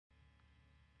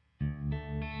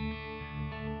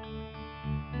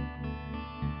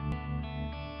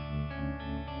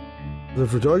The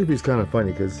photography is kind of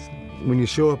funny because when you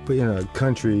show up in a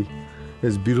country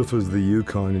as beautiful as the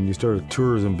Yukon and you start a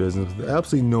tourism business with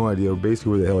absolutely no idea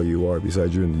basically where the hell you are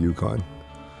besides you're in the Yukon.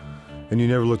 And you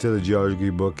never looked at a geography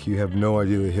book, you have no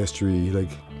idea the history. Like,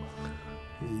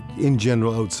 in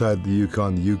general, outside the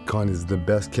Yukon is the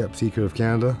best kept secret of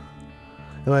Canada.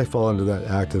 And I fall into that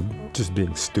act of just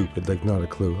being stupid, like not a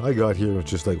clue. I got here and it was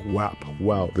just like,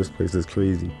 wow, this place is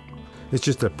crazy. It's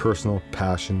just a personal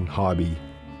passion, hobby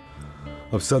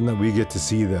of something that we get to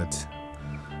see that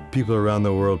people around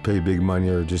the world pay big money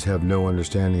or just have no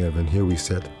understanding of, and here we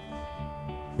sit.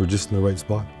 We're just in the right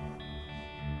spot.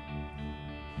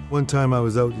 One time I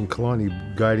was out in Killarney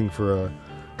guiding for a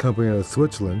company out of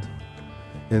Switzerland,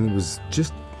 and it was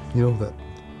just, that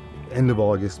end of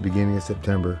August, beginning of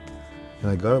September.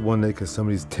 And I got up one day because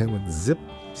somebody's tent went zip,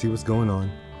 see what's going on.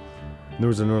 And there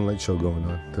was a Northern Light show going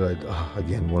on that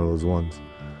again, one of those ones.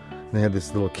 And they had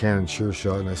this little Canon Sure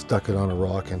Shot and I stuck it on a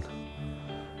rock and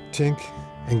tink,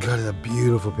 and got a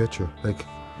beautiful picture, like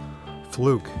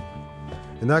fluke.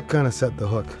 And that kind of set the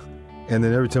hook. And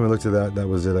then every time I looked at that, that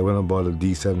was it. I went and bought a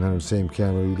D700, same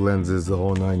camera, lenses, the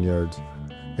whole 9 yards,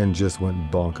 and just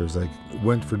went bonkers. Like,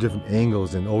 went for different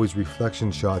angles and always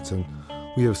reflection shots. And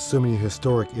we have so many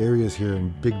historic areas here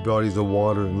and big bodies of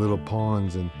water and little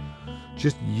ponds and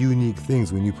just unique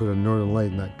things when you put a Northern Light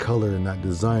in that color and that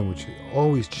design, which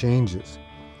always changes.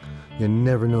 You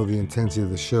never know the intensity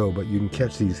of the show, but you can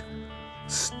catch these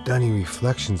stunning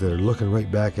reflections that are looking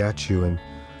right back at you. And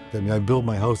I built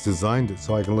my house, designed it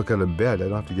so I can look out of bed. I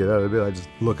don't have to get out of bed. I just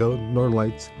look out, Northern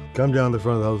Lights, come down the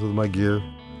front of the house with my gear.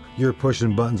 You're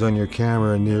pushing buttons on your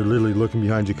camera and you're literally looking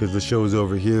behind you because the show's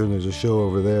over here and there's a show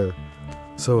over there.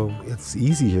 So it's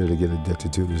easy here to get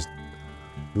addicted to. There's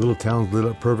the little town's lit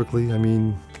up perfectly. I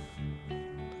mean,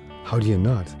 how do you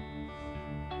not?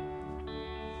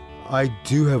 I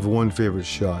do have one favorite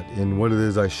shot, and what it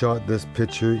is, I shot this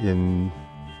picture in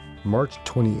March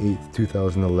 28th,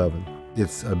 2011.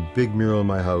 It's a big mural in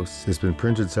my house. It's been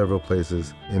printed several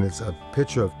places, and it's a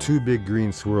picture of two big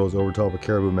green swirls over top of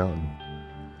Caribou Mountain.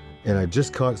 And I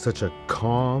just caught such a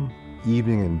calm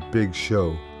evening and big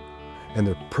show, and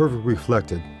they're perfectly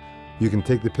reflected. You can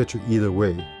take the picture either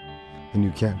way, and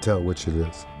you can't tell which it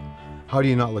is. How do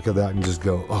you not look at that and just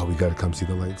go, oh, we gotta come see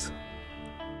the lights?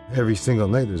 Every single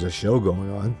night there's a show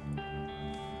going on.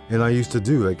 And I used to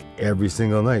do like every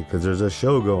single night because there's a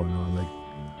show going on. Like,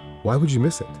 why would you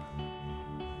miss it?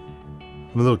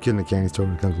 I'm a little kid in a candy store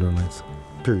when it comes to Northern Lights,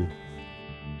 period.